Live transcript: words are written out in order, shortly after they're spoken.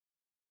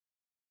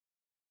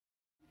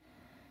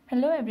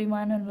Hello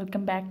everyone and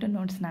welcome back to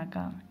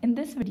NotesNaka. In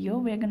this video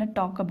we are going to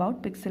talk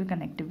about pixel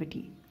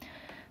connectivity.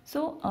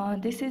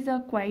 This is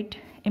a quite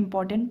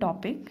important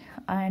topic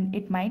and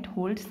it might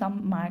hold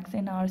some marks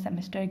in our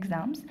semester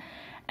exams,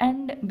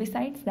 and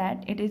besides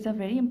that it is a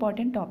very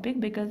important topic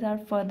because our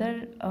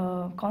further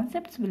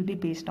concepts will be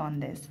based on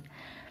this.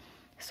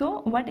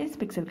 So what is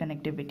pixel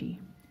connectivity?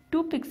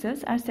 Two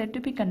pixels are said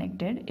to be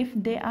connected if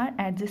they are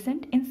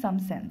adjacent in some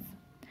sense.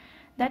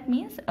 That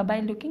means by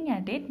looking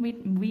at it,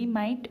 we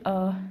might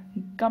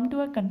come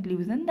to a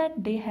conclusion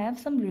that they have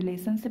some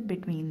relationship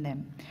between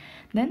them.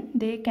 Then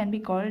they can be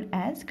called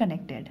as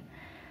connected.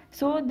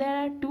 So there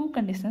are two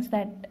conditions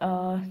that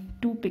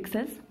two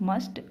pixels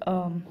must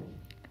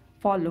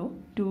follow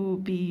to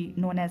be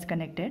known as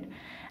connected,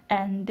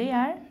 and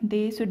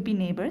they should be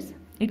neighbors.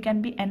 It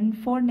can be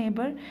n4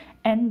 neighbor,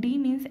 nd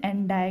means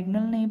n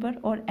diagonal neighbor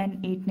or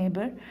n8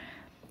 neighbor,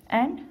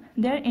 and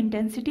their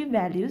intensity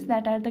values,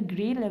 that are the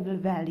gray level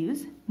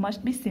values,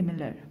 must be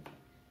similar.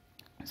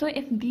 So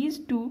if these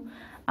two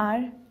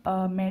are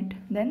met,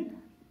 then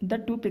the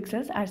two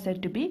pixels are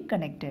said to be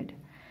connected.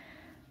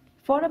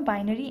 For a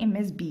binary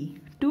image B,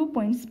 2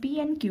 points P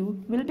and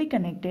Q will be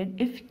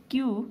connected if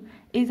Q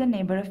is a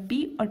neighbor of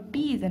P or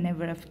P is a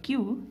neighbor of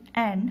Q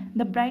and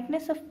the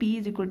brightness of P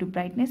is equal to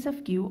brightness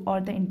of Q,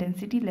 or the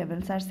intensity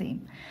levels are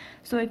same.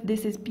 So if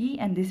this is P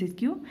and this is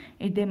Q,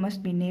 they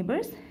must be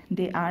neighbors,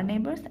 they are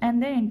neighbors,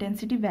 and their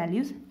intensity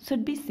values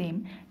should be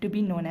same to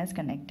be known as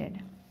connected.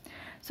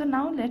 So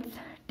now let's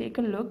take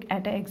a look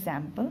at an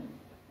example.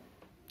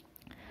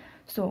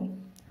 So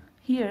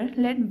here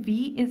let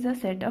V is a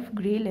set of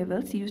gray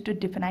levels used to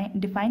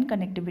define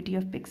connectivity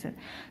of pixel.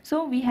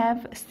 So we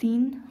have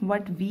seen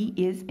what V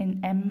is in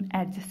M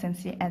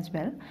adjacency as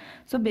well.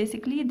 So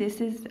basically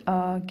this is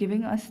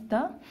giving us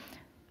the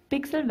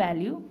pixel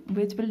value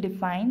which will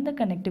define the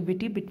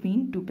connectivity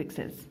between two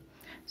pixels.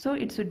 So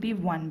it should be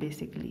 1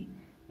 basically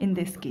in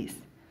this case.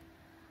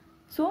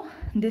 So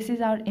this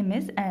is our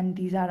image and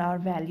these are our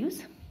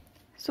values.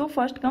 So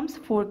first comes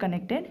 4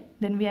 connected,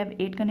 then we have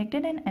 8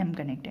 connected and M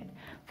connected.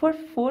 For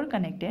 4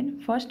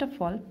 connected, first of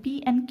all,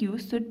 P and Q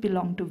should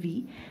belong to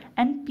V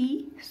and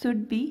P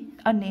should be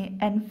a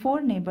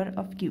N4 neighbor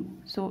of Q.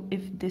 So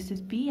if this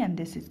is P and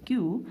this is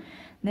Q,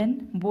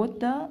 then both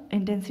the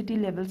intensity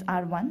levels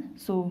are 1.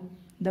 So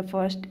the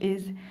first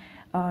is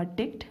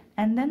ticked,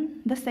 and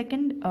then the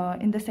second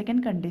in the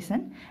second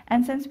condition,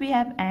 and since we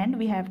have AND,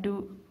 we have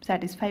to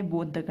satisfy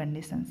both the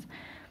conditions.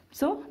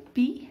 So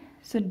P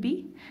should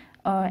be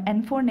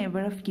N4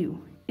 neighbor of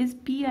Q. Is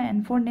P a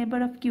N4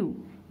 neighbor of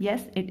Q?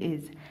 Yes, it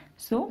is.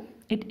 So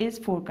it is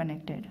 4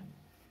 connected.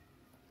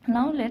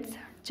 Now let's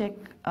check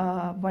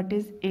what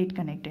is 8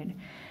 connected.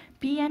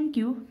 P and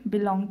Q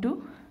belong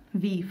to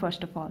V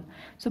first of all.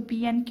 So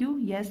P and Q,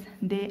 yes,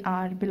 they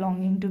are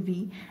belonging to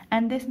V,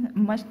 and this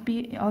must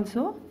be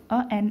also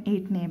a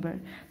N8 neighbor.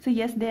 So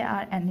yes, they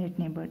are N8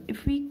 neighbor.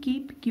 If we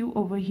keep Q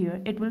over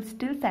here, it will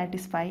still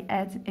satisfy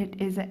as it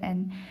is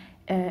an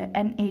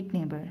N8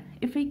 neighbor.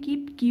 If we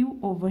keep Q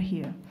over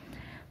here,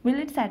 will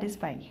it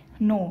satisfy?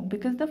 No,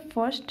 because the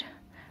first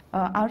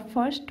our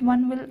first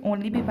one will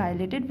only be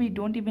violated. We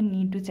don't even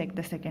need to check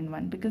the second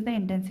one because the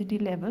intensity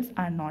levels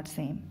are not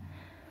same.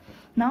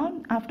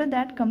 Now after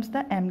that comes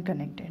the M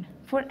connected.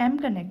 For M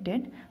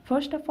connected,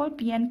 first of all,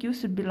 P and Q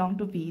should belong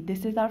to V.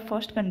 This is our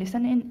first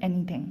condition in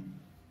anything.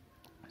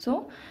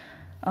 So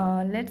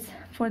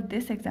for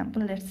this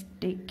example, let's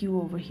take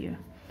Q over here.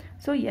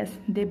 So yes,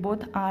 they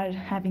both are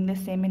having the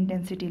same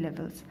intensity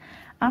levels.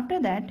 After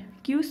that,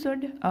 Q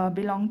should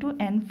belong to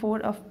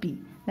N4 of P.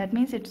 That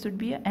means it should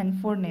be a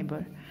N4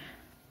 neighbor.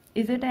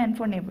 Is it an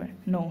N4 neighbor?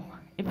 No.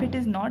 If it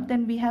is not,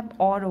 then we have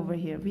OR over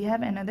here. We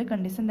have another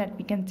condition that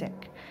we can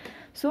check.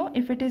 So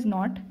if it is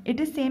not, it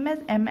is same as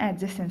M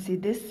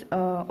adjacency. This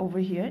over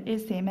here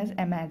is same as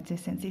M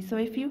adjacency. So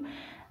if you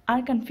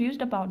are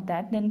confused about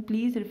that, then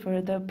please refer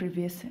the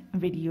previous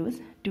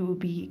videos to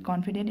be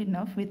confident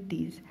enough with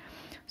these.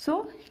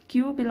 So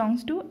Q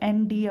belongs to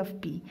ND of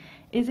P.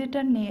 Is it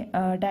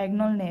a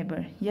diagonal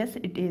neighbor? Yes,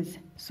 it is.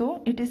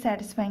 So it is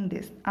satisfying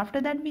this. After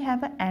that, we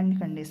have an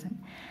AND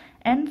condition.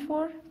 N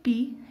for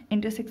P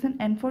intersection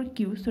N for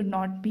Q should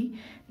not be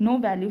no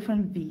value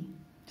from V.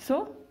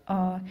 So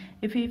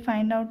if we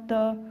find out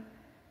the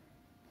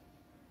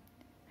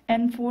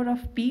N4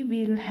 of P,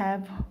 we will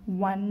have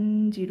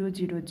 1 0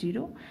 0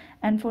 0,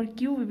 and for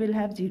Q we will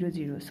have 0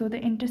 0. So the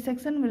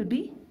intersection will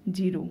be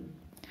 0.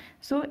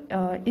 So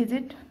is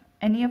it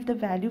any of the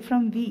value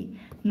from V?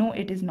 No,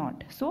 it is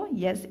not. So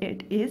yes,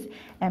 it is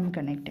M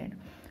connected.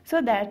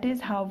 So that is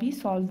how we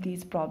solve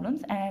these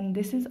problems, and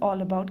this is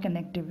all about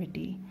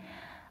connectivity.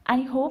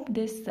 I hope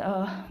this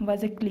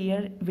was a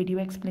clear video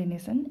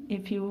explanation.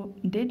 If you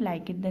did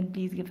like it, then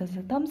please give us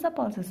a thumbs up.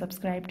 Also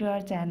subscribe to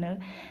our channel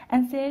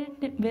and share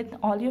it with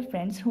all your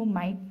friends who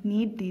might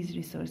need these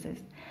resources.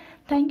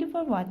 Thank you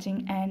for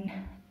watching and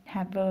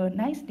have a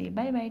nice day.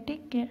 Bye bye.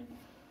 Take care.